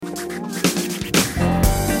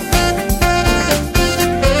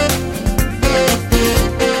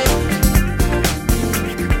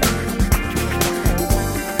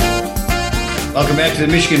back to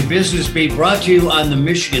the Michigan Business Beat, brought to you on the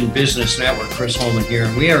Michigan Business Network. Chris Holman here,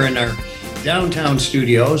 and we are in our downtown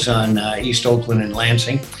studios on East Oakland and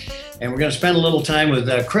Lansing. And we're going to spend a little time with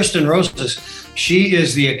Kristen Rosas. She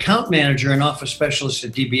is the account manager and office specialist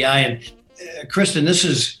at DBI. And Kristen, this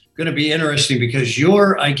is going to be interesting because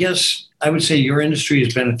I would say your industry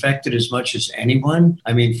has been affected as much as anyone.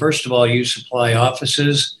 I mean, first of all, you supply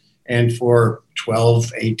offices, and for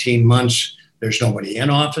 12, 18 months, there's nobody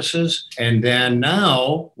in offices. And then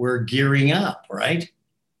now we're gearing up, right?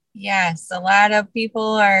 Yes, a lot of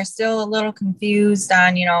people are still a little confused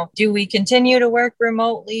on, do we continue to work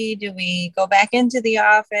remotely? Do we go back into the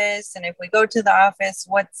office? And if we go to the office,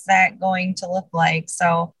 what's that going to look like?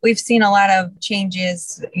 So we've seen a lot of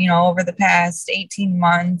changes, over the past 18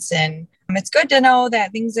 months. And it's good to know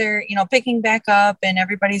that things are, picking back up and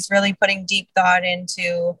everybody's really putting deep thought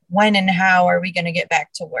into when and how are we going to get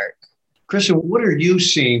back to work. Kristen, what are you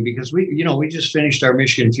seeing? Because we just finished our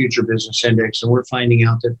Michigan Future Business Index, and we're finding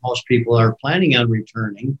out that most people are planning on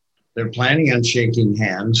returning. They're planning on shaking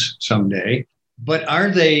hands someday. But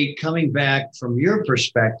are they coming back from your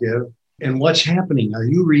perspective? And what's happening? Are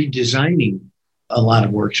you redesigning a lot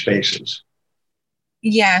of workspaces?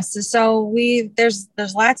 Yes. So there's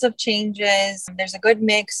lots of changes. There's a good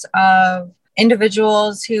mix of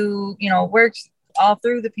individuals who, worked all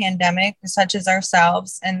through the pandemic, such as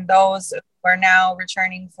ourselves, and those who are now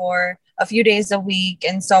returning for a few days a week.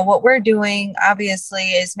 And so what we're doing, obviously,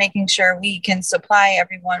 is making sure we can supply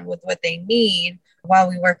everyone with what they need while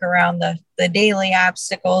we work around the daily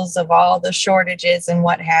obstacles of all the shortages and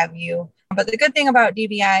what have you. But the good thing about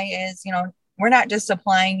DBI is, we're not just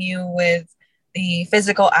supplying you with the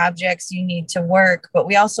physical objects you need to work, but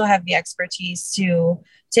we also have the expertise to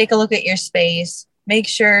take a look at your space, make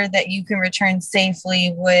sure that you can return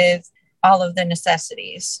safely with all of the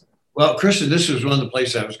necessities. Well, Kristen, this was one of the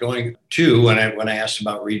places I was going to when I asked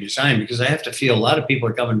about redesign, because I have to feel a lot of people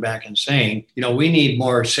are coming back and saying, we need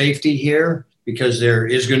more safety here because there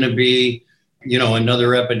is going to be,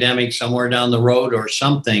 another epidemic somewhere down the road or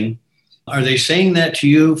something. Are they saying that to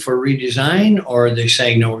you for redesign, or are they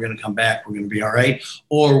saying, no, we're going to come back, we're going to be all right,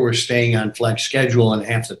 or we're staying on flex schedule and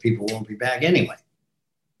half the people won't be back anyway?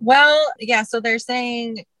 Well, yeah, so they're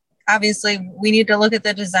saying, obviously, we need to look at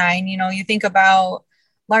the design. You think about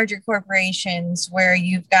larger corporations where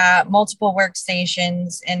you've got multiple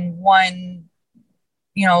workstations in one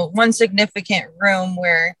significant room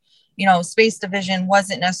where, space division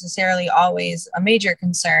wasn't necessarily always a major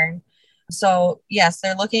concern. So, yes,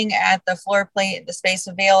 they're looking at the floor plate, the space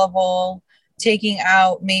available, taking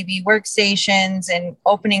out maybe workstations and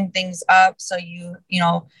opening things up. So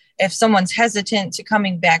if someone's hesitant to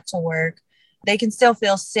coming back to work, they can still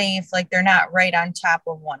feel safe, like they're not right on top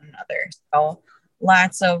of one another. So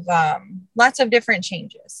lots of different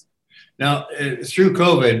changes. Now, through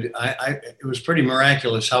COVID, it was pretty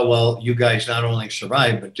miraculous how well you guys not only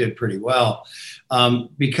survived, but did pretty well,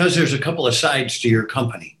 because there's a couple of sides to your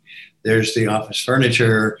company. There's the office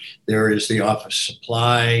furniture, there is the office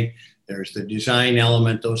supply, there's the design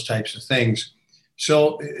element, those types of things.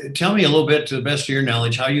 So tell me a little bit, to the best of your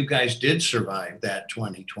knowledge, how you guys did survive that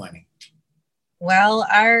 2020. Well,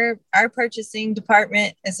 our purchasing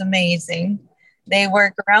department is amazing. They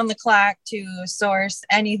work around the clock to source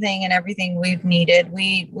anything and everything we've needed.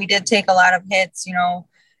 We did take a lot of hits.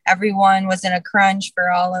 Everyone was in a crunch for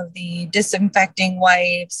all of the disinfecting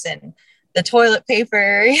wipes and the toilet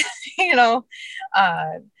paper,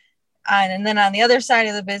 and then on the other side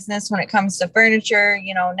of the business, when it comes to furniture,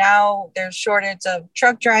 now there's shortage of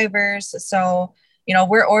truck drivers. So,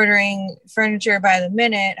 we're ordering furniture by the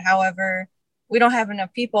minute. However, we don't have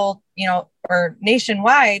enough people, or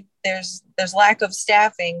nationwide, there's lack of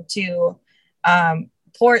staffing to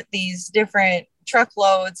port these different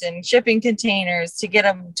truckloads and shipping containers to get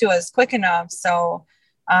them to us quick enough. So,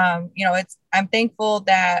 I'm thankful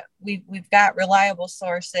that we've got reliable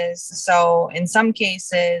sources. So in some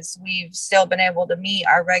cases, we've still been able to meet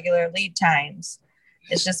our regular lead times.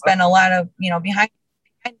 It's just been a lot of, behind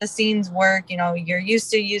the scenes work. You're used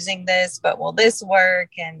to using this, but will this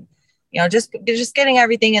work? And, just getting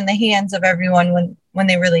everything in the hands of everyone when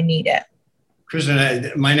they really need it.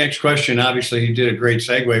 Kristen, my next question, obviously you did a great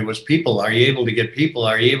segue, was people. Are you able to get people?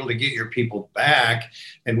 Are you able to get your people back?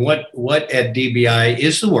 And what at DBI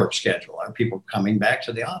is the work schedule? Are people coming back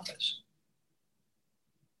to the office?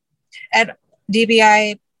 At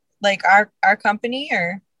DBI, like our company,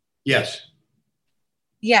 or? Yes.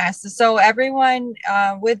 Yes. So everyone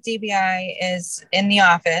with DBI is in the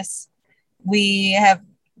office. We have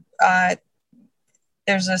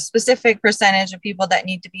there's a specific percentage of people that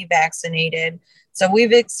need to be vaccinated. So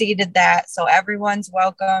we've exceeded that. So everyone's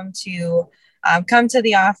welcome to come to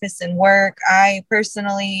the office and work. I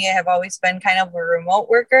personally have always been kind of a remote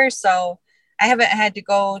worker, so I haven't had to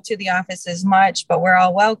go to the office as much, but we're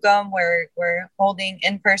all welcome. We're holding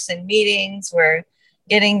in-person meetings. We're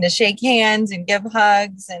getting to shake hands and give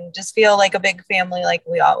hugs and just feel like a big family like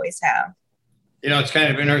we always have. It's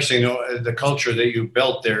kind of interesting. The culture that you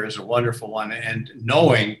built there is a wonderful one. And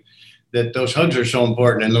knowing that those hugs are so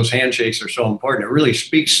important and those handshakes are so important, it really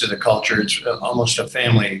speaks to the culture. It's almost a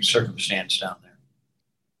family circumstance down there.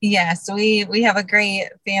 Yes, we have a great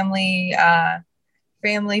family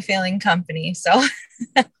feeling company. So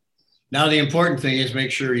now the important thing is make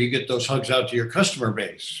sure you get those hugs out to your customer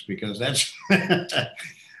base, because that's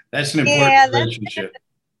that's an important relationship.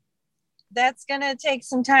 That's going to take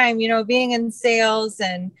some time, being in sales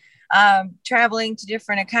and traveling to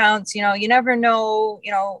different accounts. You never know,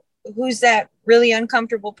 who's that really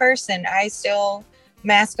uncomfortable person. I still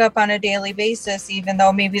mask up on a daily basis, even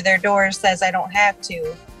though maybe their door says I don't have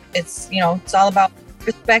to. It's, it's all about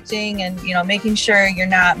respecting and, making sure you're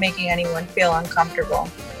not making anyone feel uncomfortable.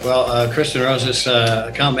 Well, Kristen Rosas,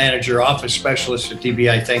 account manager, office specialist at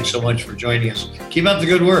TBI, thanks so much for joining us. Keep up the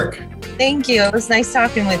good work. Thank you. It was nice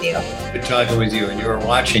talking with you. Good talking with you. And you are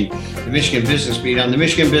watching the Michigan Business Beat on the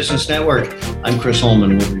Michigan Business Network. I'm Chris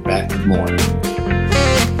Holman. We'll be back with more.